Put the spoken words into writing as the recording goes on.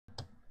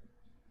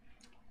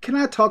Can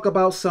I talk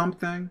about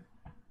something?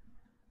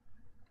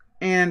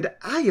 And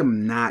I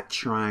am not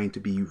trying to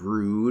be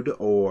rude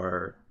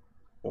or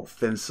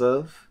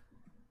offensive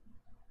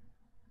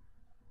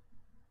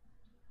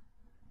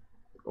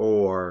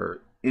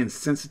or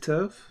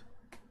insensitive.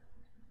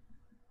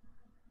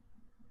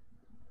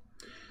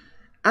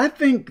 I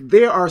think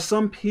there are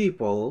some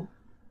people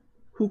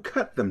who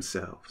cut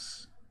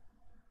themselves.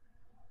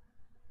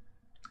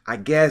 I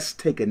guess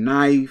take a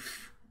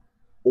knife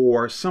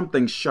or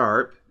something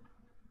sharp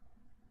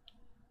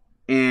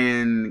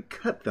and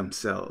cut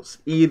themselves,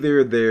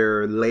 either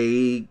their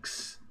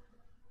legs,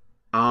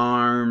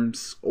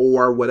 arms,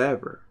 or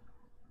whatever.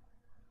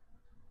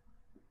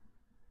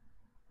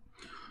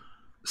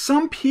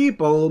 Some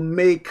people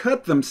may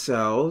cut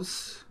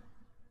themselves,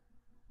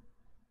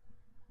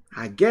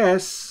 I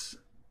guess,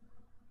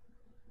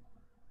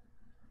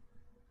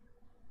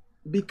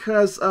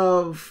 because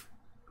of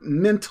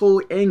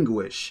mental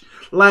anguish.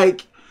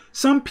 Like,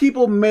 some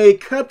people may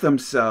cut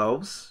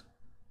themselves,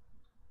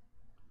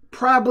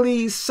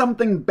 probably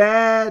something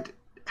bad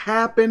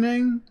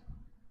happening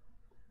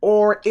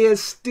or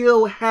is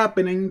still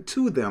happening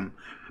to them.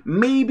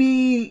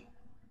 Maybe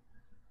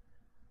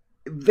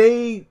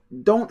they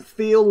don't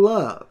feel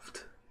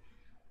loved.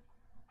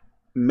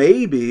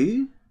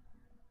 Maybe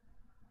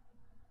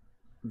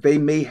they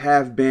may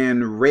have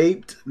been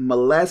raped,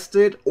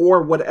 molested,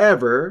 or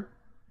whatever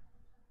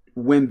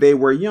when they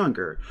were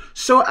younger.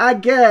 So I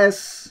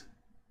guess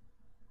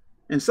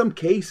in some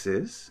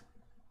cases,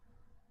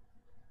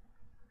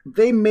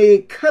 they may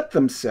cut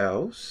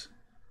themselves.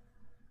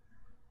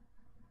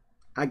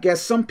 I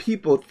guess some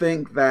people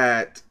think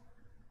that,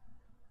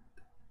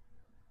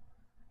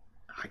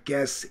 I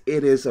guess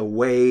it is a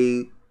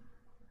way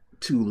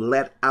to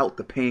let out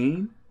the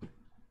pain.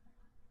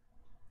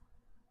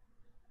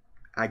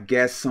 I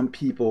guess some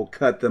people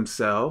cut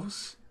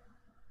themselves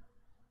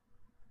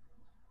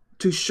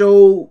to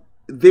show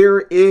there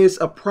is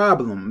a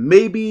problem.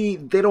 Maybe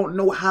they don't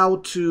know how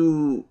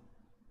to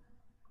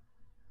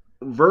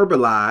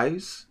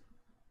verbalize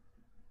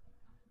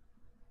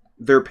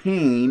their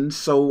pain,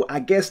 so I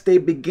guess they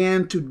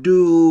began to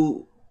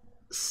do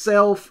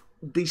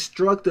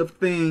self-destructive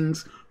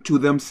things to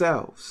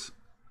themselves.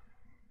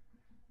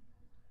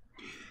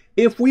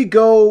 If we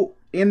go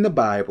in the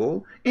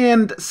Bible,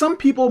 and some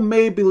people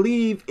may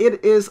believe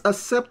it is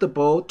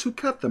acceptable to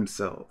cut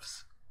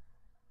themselves.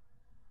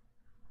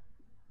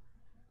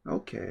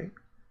 Okay.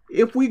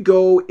 If we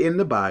go in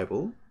the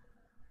Bible,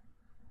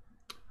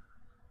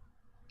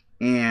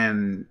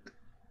 and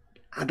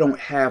I don't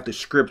have the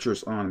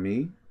scriptures on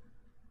me,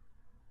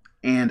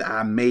 and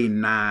I may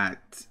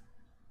not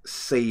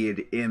say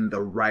it in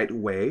the right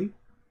way,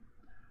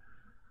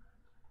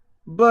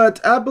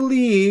 but I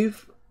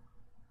believe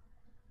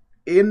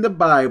in the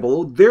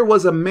Bible there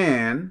was a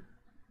man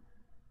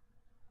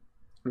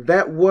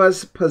that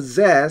was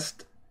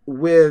possessed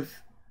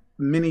with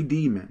many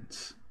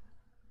demons.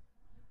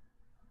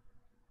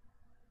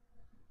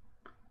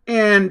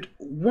 And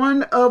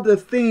one of the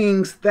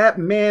things that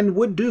man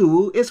would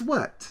do is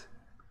what?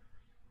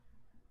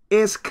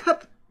 Is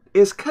cut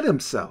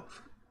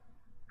himself.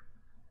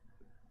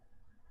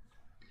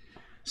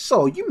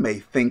 So you may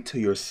think to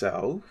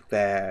yourself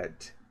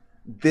that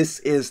this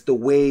is the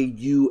way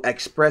you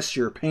express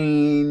your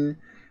pain.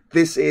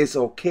 This is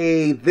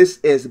okay. This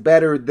is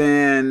better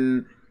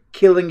than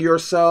killing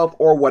yourself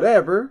or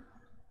whatever.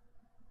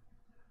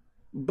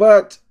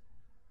 But,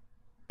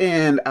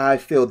 and I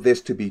feel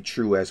this to be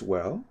true as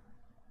well,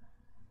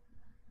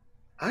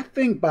 I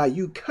think by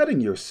you cutting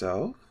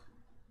yourself,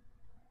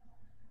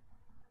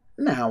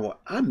 now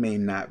I may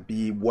not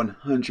be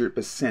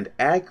 100%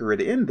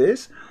 accurate in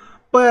this,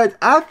 but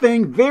I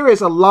think there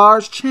is a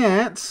large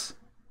chance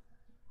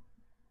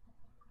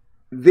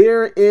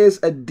there is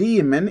a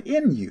demon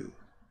in you.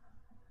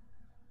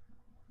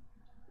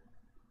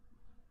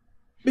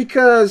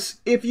 Because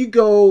if you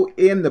go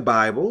in the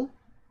Bible,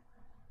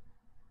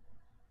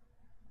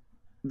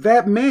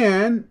 that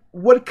man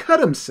would cut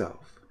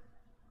himself.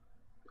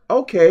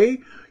 Okay,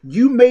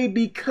 you may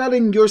be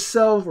cutting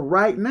yourself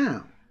right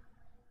now.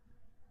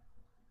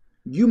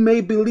 You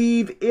may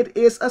believe it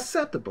is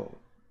acceptable.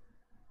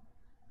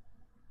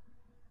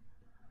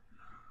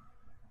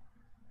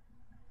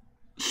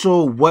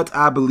 So what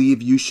I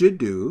believe you should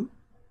do,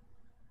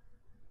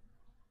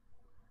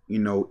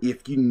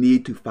 if you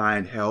need to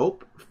find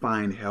help,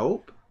 find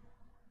help.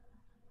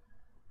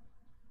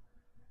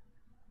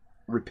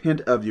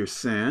 Repent of your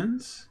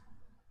sins.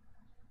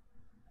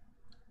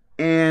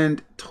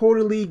 And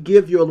totally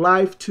give your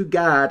life to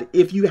God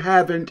if you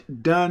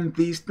haven't done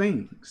these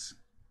things.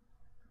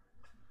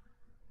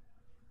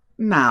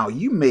 Now,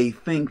 you may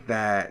think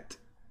that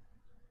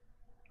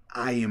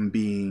I am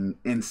being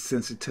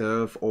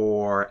insensitive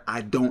or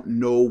I don't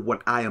know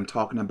what I am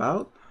talking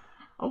about.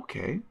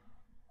 Okay.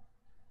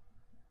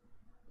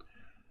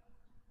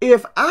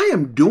 If I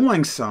am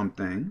doing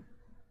something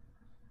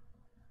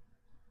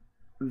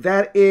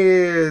that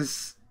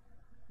is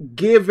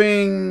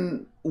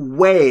giving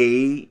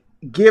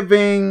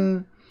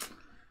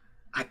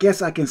I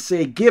guess I can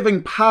say,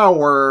 giving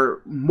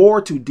power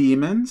more to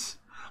demons.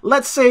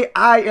 Let's say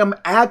I am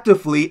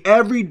actively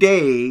every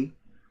day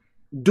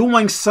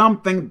doing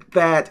something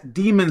that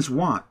demons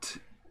want,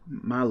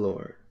 my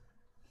Lord.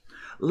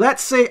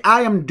 Let's say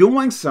I am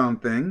doing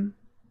something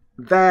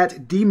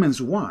that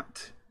demons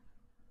want.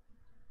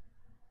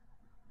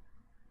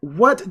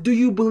 What do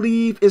you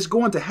believe is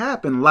going to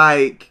happen?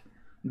 Like,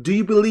 do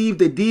you believe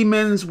the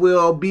demons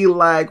will be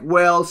like,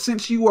 well,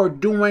 since you are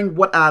doing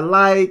what I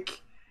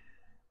like,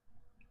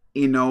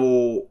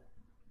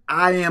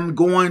 I am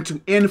going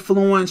to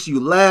influence you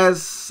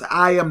less.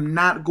 I am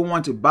not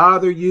going to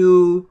bother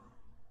you.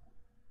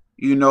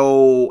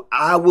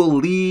 I will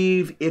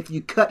leave if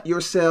you cut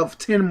yourself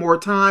 10 more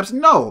times.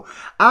 No,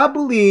 I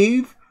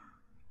believe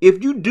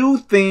if you do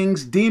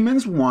things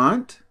demons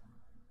want,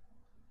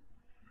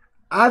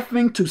 I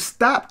think to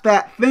stop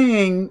that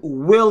thing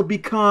will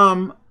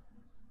become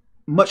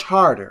much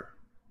harder.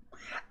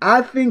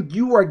 I think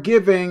you are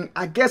giving,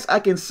 I guess I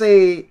can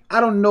say, I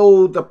don't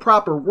know the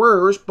proper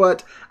words,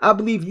 but I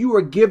believe you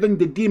are giving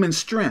the demon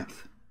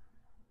strength.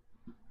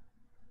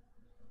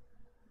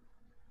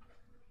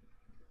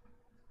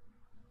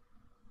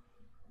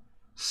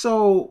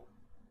 So,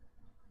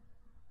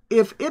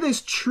 if it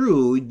is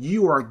true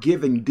you are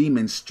giving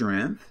demons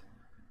strength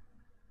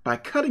by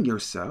cutting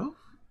yourself,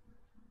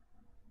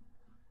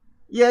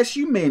 yes,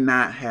 you may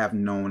not have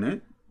known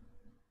it.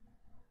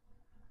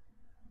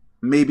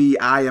 Maybe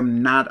I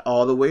am not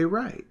all the way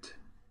right.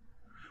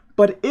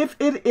 But if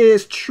it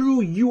is true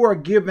you are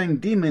giving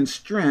demons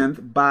strength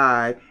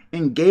by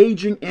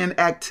engaging in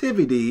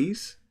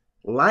activities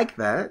like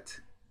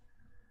that,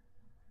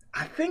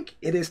 I think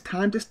it is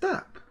time to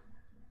stop.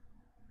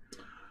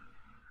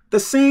 The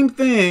same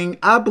thing,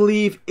 I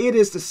believe it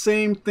is the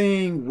same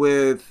thing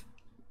with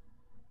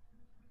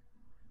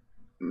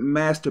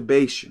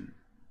masturbation.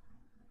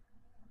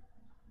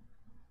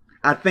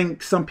 I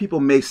think some people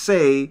may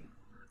say,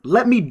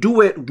 let me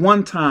do it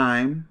one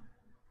time,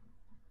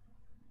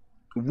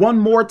 one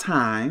more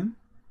time,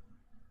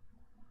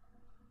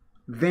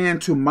 then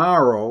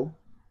tomorrow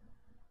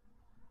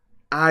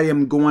I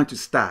am going to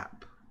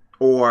stop.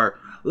 Or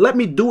let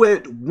me do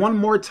it one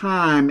more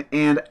time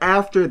and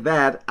after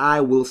that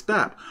I will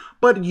stop.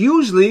 But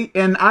usually,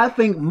 and I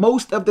think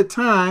most of the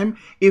time,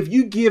 if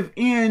you give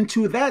in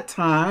to that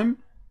time,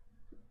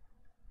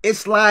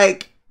 it's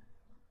like,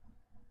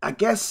 I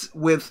guess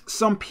with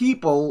some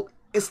people,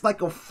 it's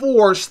like a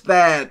force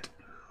that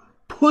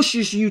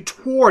pushes you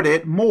toward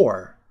it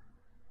more.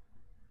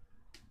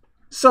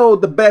 So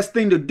the best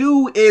thing to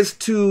do is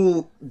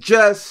to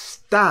just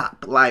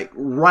stop, like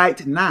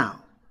right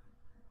now.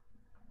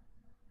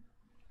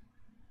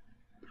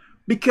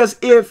 Because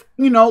if,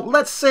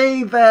 let's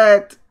say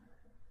that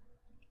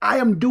I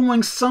am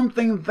doing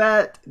something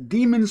that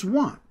demons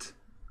want.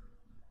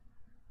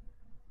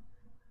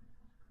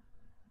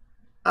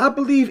 I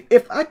believe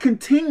if I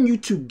continue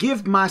to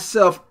give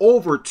myself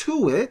over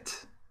to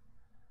it,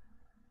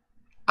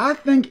 I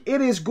think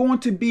it is going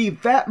to be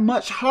that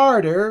much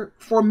harder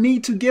for me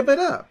to give it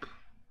up.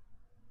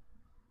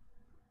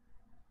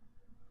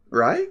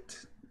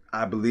 Right?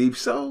 I believe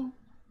so.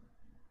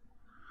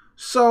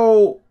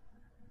 So,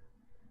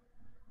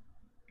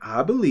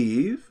 I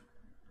believe,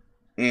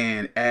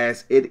 and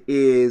as it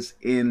is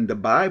in the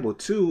Bible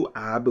too,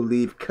 I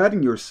believe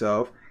cutting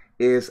yourself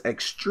is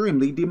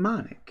extremely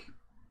demonic.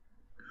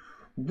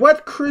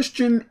 What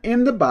Christian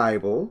in the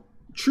Bible,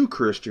 true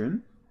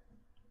Christian,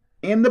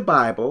 in the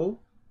Bible,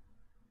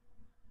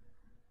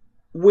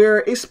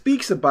 where it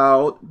speaks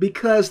about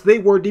because they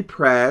were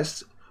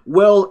depressed,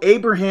 well,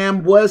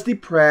 Abraham was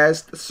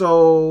depressed,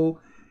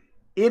 so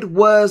it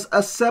was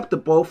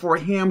acceptable for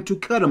him to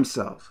cut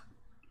himself.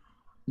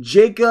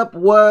 Jacob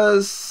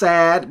was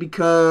sad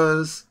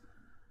because,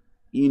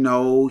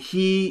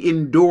 he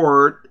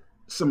endured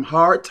some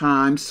hard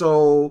times,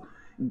 so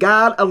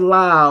God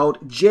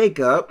allowed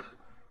Jacob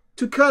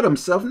to cut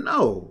himself.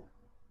 No.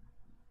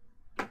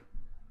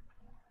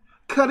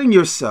 Cutting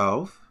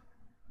yourself,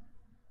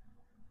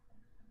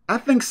 I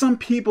think some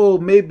people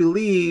may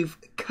believe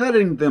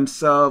cutting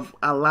themselves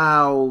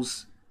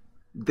allows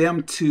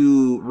them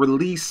to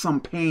release some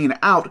pain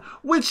out,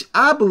 which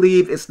I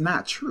believe is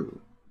not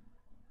true.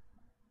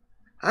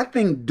 I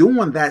think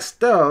doing that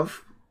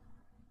stuff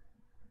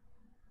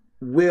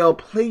will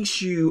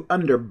place you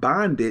under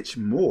bondage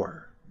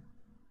more.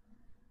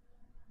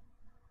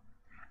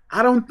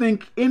 I don't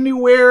think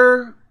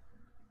anywhere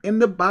in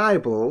the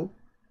Bible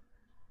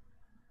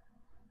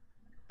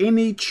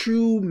any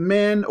true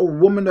man or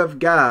woman of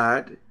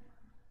God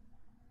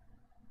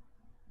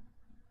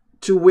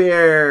to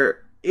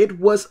where it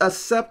was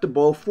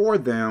acceptable for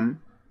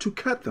them to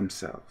cut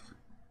themselves.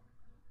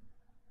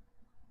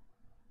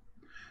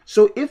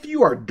 So if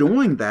you are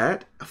doing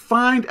that,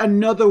 find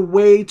another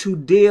way to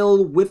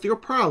deal with your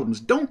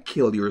problems. Don't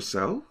kill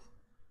yourself.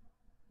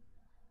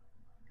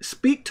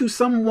 Speak to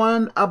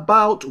someone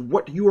about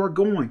what you are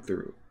going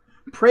through.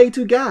 Pray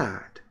to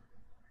God.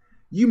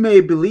 You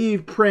may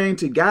believe praying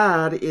to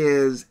God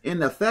is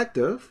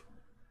ineffective,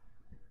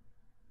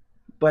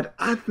 but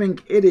I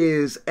think it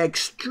is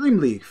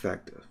extremely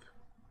effective.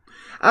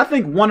 I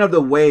think one of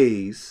the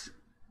ways,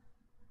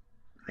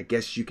 I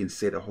guess you can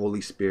say the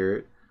Holy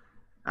Spirit,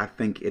 I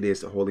think it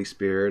is the Holy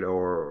Spirit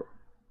or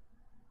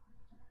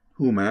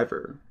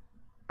whomever.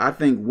 I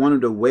think one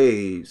of the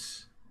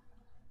ways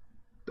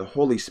the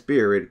Holy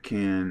Spirit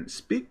can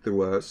speak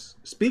to us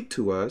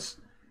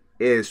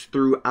is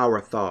through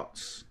our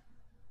thoughts.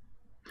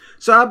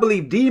 So I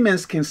believe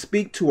demons can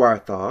speak to our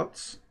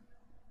thoughts,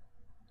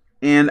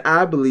 and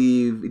I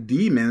believe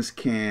demons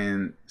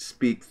can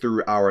speak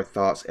through our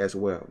thoughts as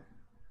well,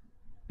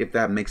 if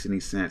that makes any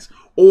sense.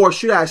 Or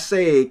should I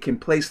say, can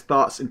place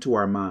thoughts into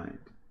our mind.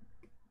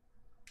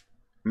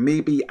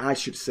 Maybe I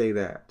should say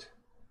that.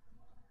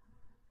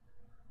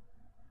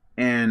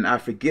 And I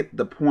forget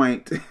the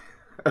point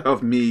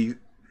of me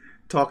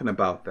talking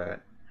about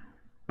that.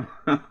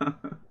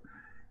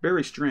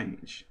 Very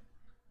strange.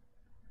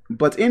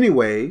 But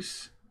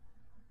anyways,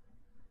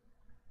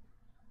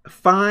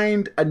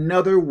 find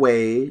another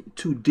way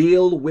to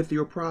deal with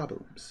your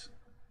problems.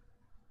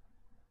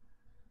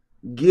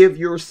 Give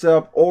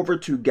yourself over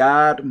to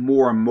God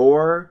more and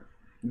more.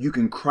 You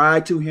can cry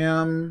to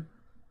Him.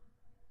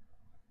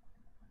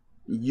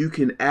 You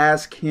can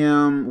ask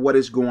Him what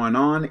is going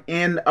on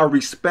in a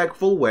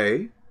respectful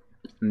way.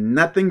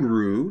 Nothing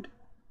rude.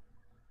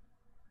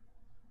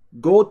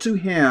 Go to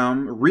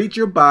Him, read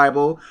your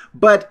Bible.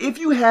 But if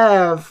you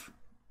have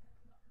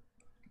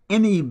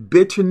any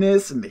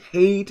bitterness and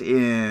hate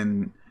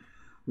and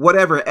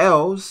whatever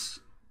else,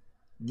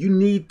 you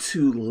need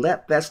to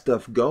let that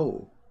stuff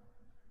go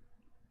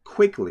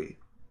quickly.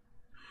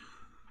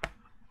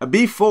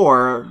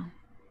 Before,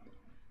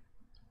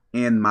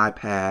 in my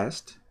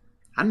past,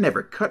 I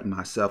never cut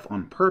myself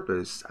on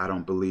purpose, I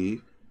don't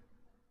believe.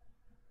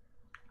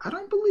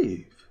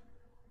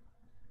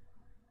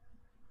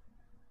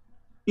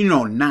 You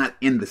know, not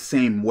in the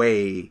same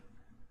way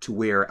to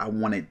where I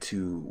wanted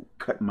to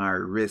cut my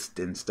wrist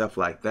and stuff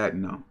like that,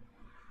 no.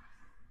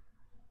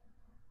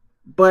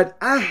 But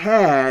I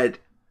had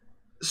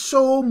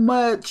so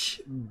much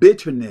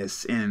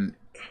bitterness and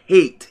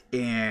hate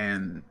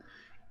and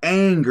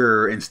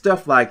anger and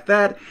stuff like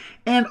that.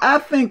 And I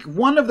think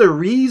one of the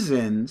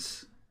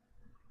reasons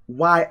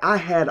why I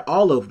had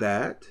all of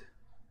that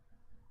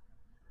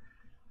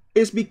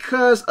is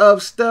because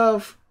of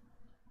stuff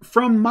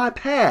from my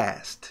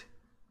past.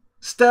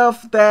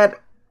 Stuff that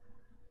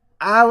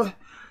I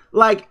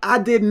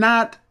did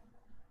not,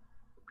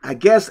 I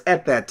guess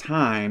at that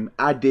time,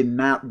 I did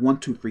not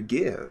want to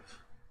forgive.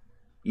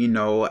 You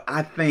know,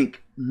 I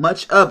think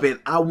much of it,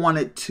 I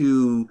wanted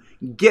to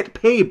get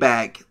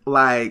payback.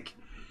 Like,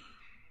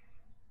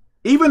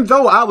 even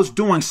though I was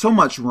doing so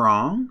much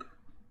wrong,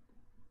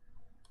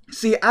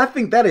 see, I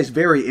think that is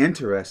very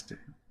interesting.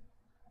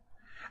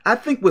 I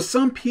think with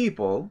some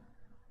people,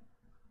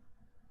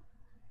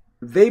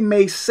 they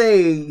may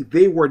say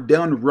they were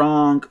done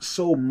wrong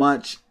so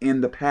much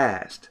in the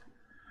past,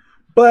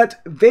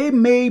 but they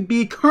may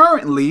be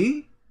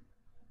currently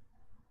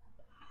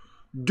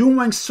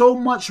doing so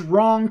much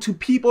wrong to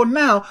people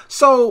now.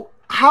 So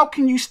how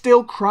can you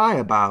still cry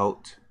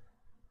about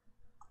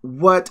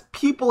what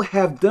people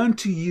have done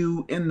to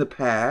you in the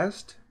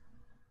past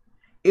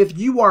if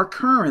you are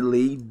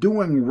currently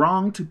doing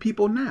wrong to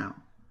people now?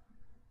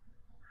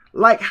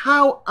 Like,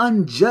 how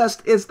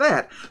unjust is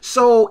that?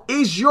 So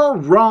is your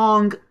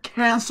wrong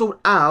canceled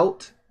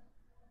out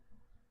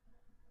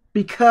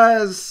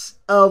because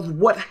of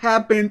what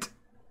happened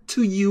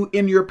to you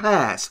in your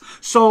past?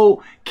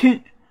 So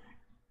can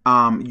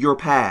your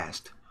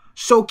past.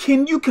 So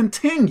can you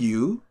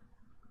continue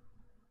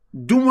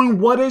doing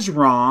what is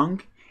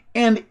wrong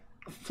and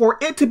for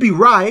it to be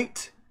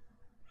right?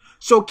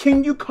 So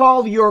can you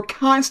call your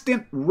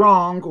constant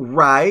wrong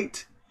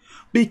right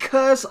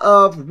because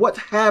of what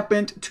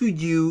happened to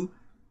you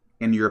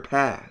in your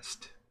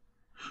past?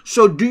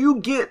 So do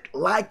you get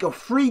like a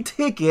free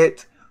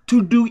ticket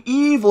to do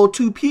evil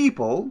to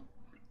people,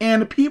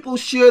 and people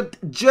should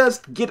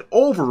just get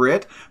over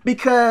it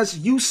because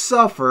you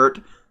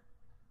suffered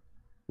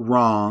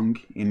wrong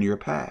in your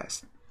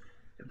past?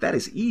 That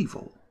is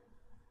evil.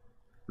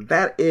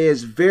 That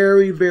is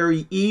very,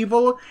 very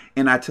evil.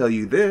 And I tell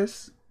you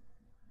this,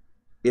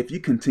 if you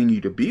continue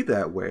to be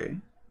that way,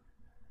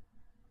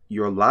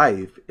 your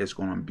life is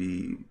going to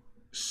be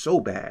so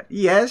bad.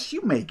 Yes,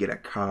 you may get a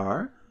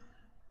car.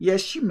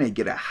 Yes, you may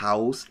get a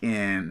house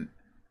and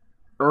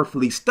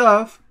earthly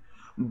stuff.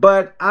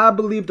 But I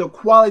believe the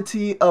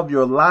quality of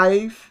your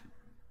life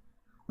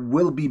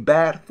will be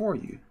bad for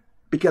you.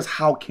 Because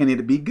how can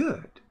it be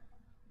good?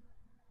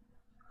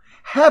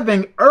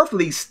 Having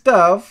earthly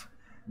stuff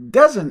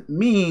doesn't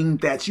mean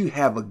that you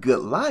have a good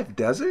life,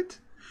 does it?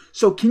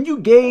 So can you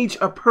gauge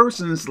a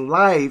person's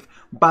life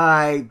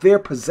by their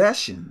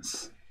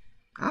possessions?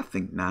 I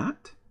think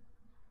not.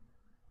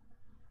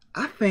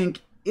 I think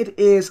it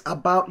is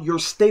about your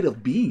state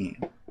of being.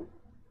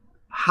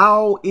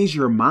 How is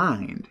your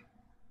mind?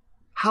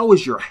 How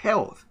is your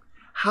health?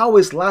 How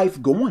is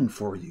life going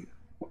for you?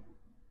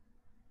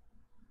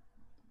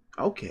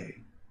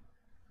 Okay,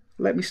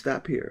 let me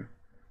stop here.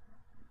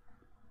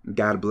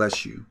 God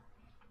bless you.